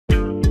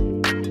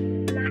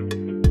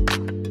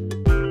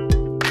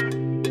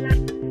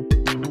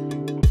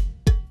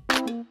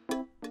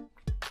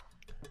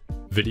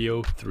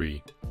Video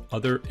 3.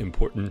 Other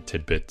important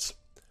tidbits.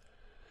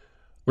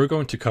 We're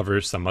going to cover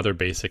some other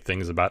basic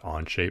things about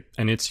Onshape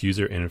and its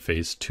user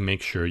interface to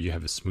make sure you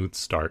have a smooth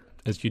start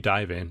as you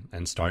dive in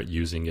and start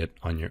using it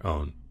on your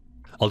own.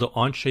 Although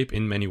Onshape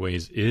in many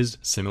ways is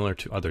similar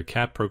to other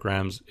CAD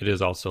programs, it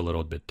is also a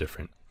little bit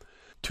different.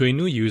 To a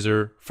new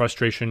user,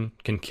 frustration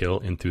can kill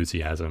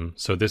enthusiasm,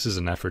 so this is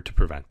an effort to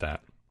prevent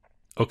that.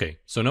 Okay,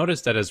 so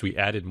notice that as we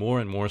added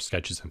more and more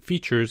sketches and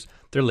features,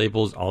 their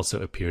labels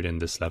also appeared in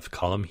this left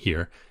column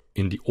here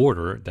in the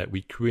order that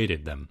we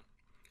created them.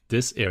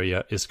 This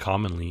area is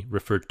commonly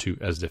referred to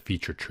as the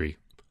feature tree.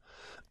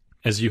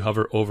 As you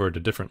hover over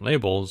the different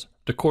labels,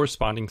 the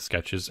corresponding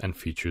sketches and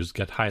features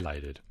get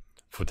highlighted.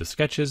 For the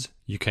sketches,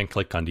 you can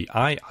click on the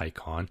eye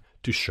icon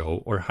to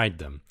show or hide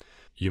them.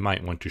 You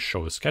might want to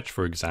show a sketch,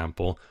 for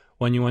example,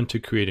 when you want to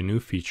create a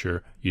new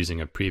feature using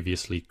a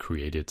previously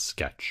created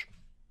sketch.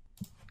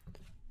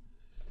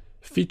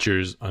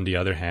 Features, on the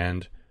other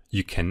hand,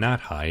 you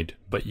cannot hide,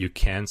 but you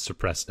can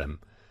suppress them.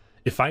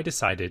 If I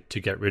decided to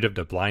get rid of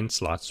the blind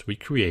slots we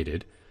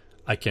created,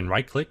 I can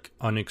right-click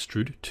on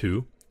Extrude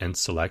To and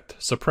select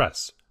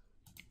Suppress.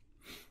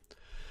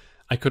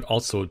 I could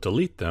also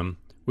delete them,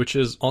 which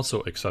is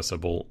also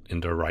accessible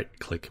in the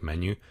right-click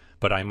menu,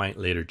 but I might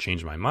later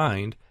change my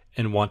mind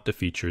and want the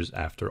features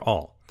after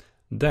all.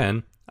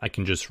 Then I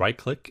can just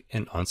right-click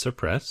and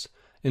unsuppress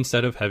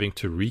instead of having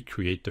to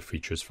recreate the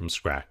features from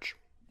scratch.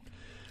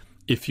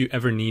 If you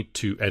ever need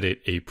to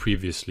edit a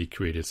previously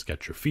created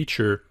sketch or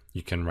feature,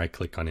 you can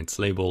right-click on its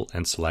label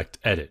and select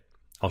Edit.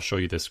 I'll show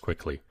you this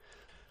quickly.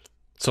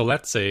 So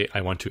let's say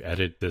I want to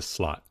edit this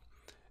slot.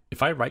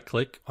 If I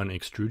right-click on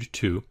Extrude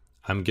To,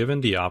 I'm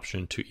given the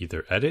option to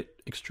either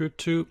edit Extrude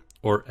To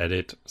or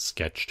edit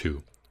Sketch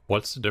To.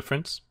 What's the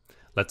difference?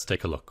 Let's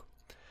take a look.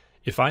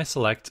 If I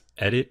select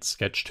Edit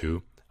Sketch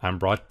To, I'm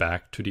brought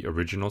back to the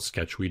original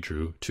sketch we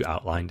drew to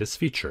outline this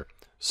feature.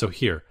 So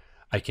here,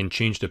 I can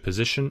change the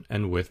position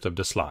and width of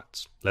the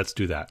slots. Let's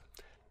do that.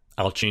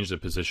 I'll change the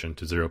position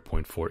to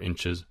 0.4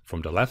 inches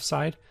from the left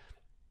side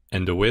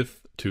and the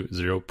width to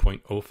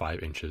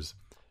 0.05 inches.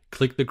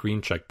 Click the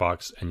green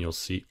checkbox and you'll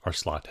see our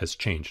slot has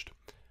changed.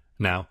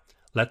 Now,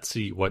 let's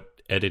see what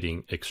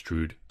editing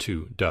Extrude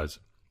To does.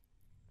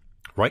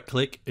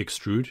 Right-click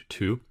Extrude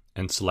To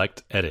and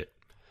select Edit.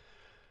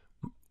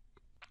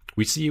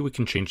 We see we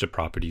can change the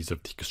properties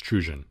of the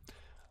extrusion.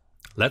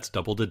 Let's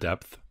double the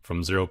depth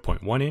from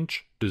 0.1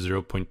 inch to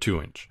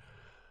 0.2 inch.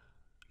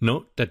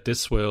 Note that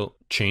this will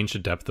change the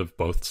depth of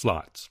both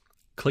slots.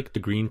 Click the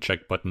green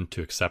check button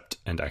to accept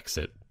and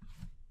exit.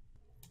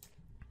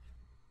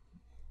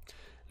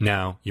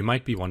 Now, you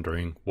might be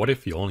wondering, what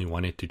if you only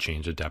wanted to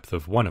change the depth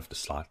of one of the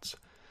slots?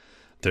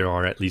 There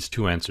are at least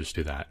two answers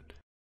to that.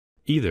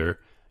 Either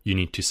you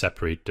need to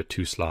separate the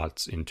two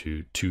slots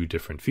into two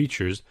different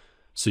features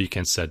so you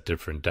can set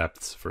different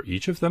depths for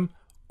each of them,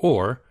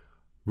 or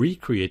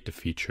recreate the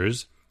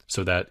features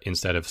so that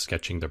instead of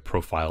sketching the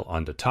profile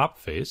on the top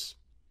face,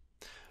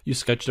 you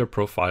sketch their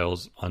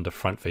profiles on the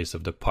front face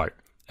of the part,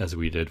 as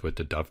we did with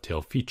the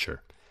dovetail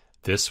feature.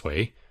 This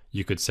way,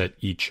 you could set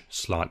each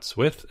slot's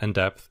width and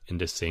depth in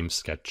the same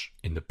sketch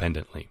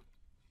independently.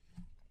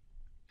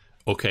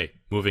 Okay,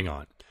 moving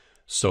on.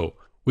 So,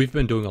 we've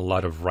been doing a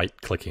lot of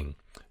right-clicking.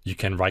 You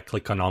can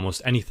right-click on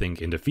almost anything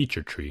in the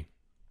feature tree.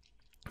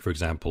 For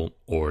example,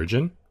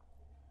 Origin,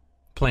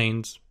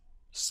 Planes,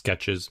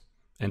 Sketches,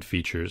 and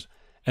Features,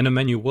 and a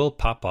menu will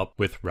pop up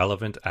with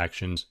relevant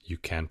actions you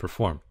can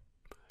perform.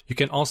 You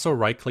can also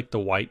right-click the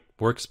white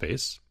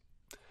workspace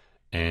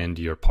and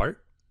your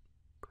part,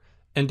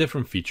 and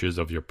different features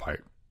of your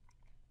part.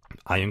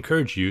 I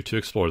encourage you to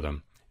explore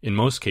them. In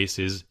most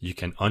cases, you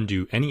can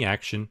undo any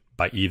action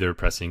by either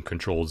pressing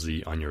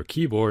Ctrl-Z on your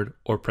keyboard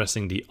or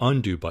pressing the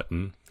Undo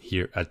button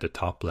here at the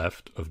top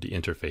left of the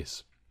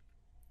interface.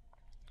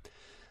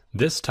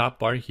 This top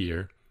bar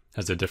here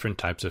has the different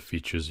types of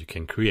features you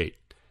can create.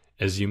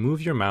 As you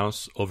move your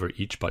mouse over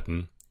each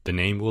button, the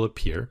name will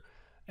appear,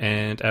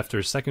 and after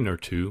a second or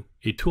two,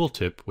 a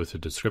tooltip with a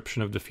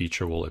description of the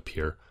feature will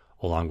appear,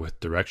 along with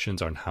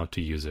directions on how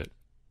to use it.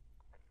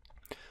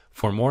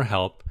 For more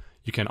help,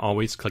 you can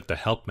always click the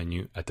Help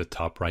menu at the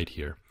top right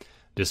here.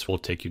 This will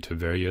take you to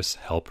various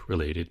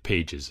help-related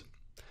pages.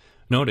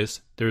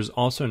 Notice there is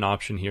also an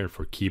option here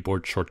for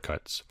keyboard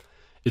shortcuts.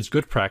 It's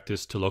good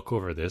practice to look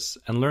over this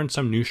and learn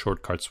some new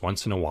shortcuts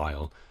once in a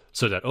while,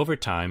 so that over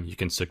time you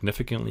can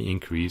significantly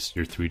increase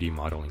your 3D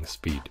modeling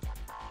speed.